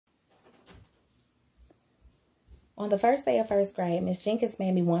On the first day of first grade, Miss Jenkins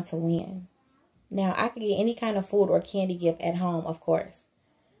made me want to win. Now, I could get any kind of food or candy gift at home, of course.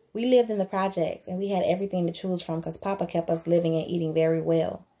 We lived in the projects, and we had everything to choose from because Papa kept us living and eating very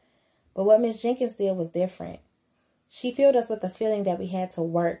well. But what Miss Jenkins did was different. She filled us with the feeling that we had to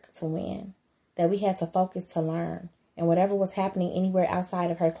work to win, that we had to focus to learn, and whatever was happening anywhere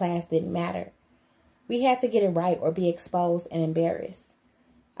outside of her class didn't matter. We had to get it right or be exposed and embarrassed.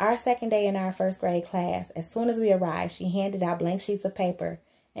 Our second day in our first grade class, as soon as we arrived, she handed out blank sheets of paper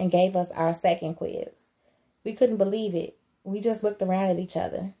and gave us our second quiz. We couldn't believe it. We just looked around at each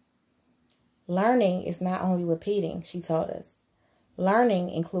other. Learning is not only repeating, she told us.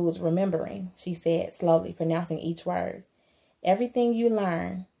 Learning includes remembering, she said, slowly pronouncing each word. Everything you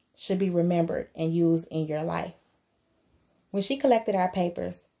learn should be remembered and used in your life. When she collected our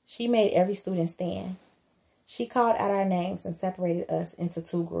papers, she made every student stand. She called out our names and separated us into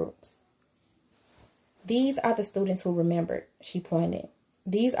two groups. These are the students who remembered, she pointed.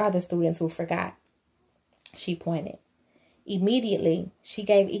 These are the students who forgot, she pointed. Immediately, she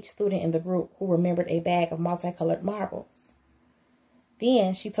gave each student in the group who remembered a bag of multicolored marbles.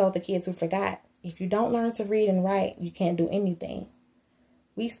 Then she told the kids who forgot, if you don't learn to read and write, you can't do anything.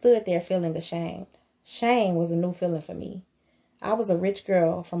 We stood there feeling ashamed. Shame was a new feeling for me. I was a rich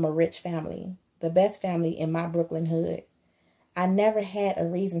girl from a rich family, the best family in my Brooklyn hood. I never had a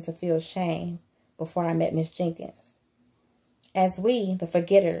reason to feel shame before I met Miss Jenkins. As we, the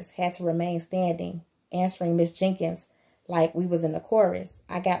forgetters, had to remain standing, answering Miss Jenkins like we was in the chorus,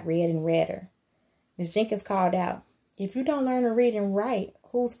 I got red and redder. Miss Jenkins called out, if you don't learn to read and write,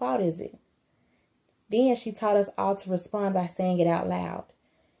 whose fault is it? Then she taught us all to respond by saying it out loud.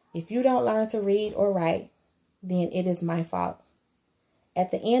 If you don't learn to read or write, then it is my fault.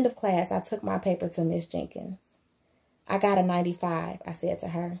 At the end of class, I took my paper to Miss Jenkins. I got a 95, I said to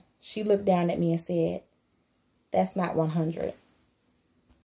her. She looked down at me and said, that's not 100.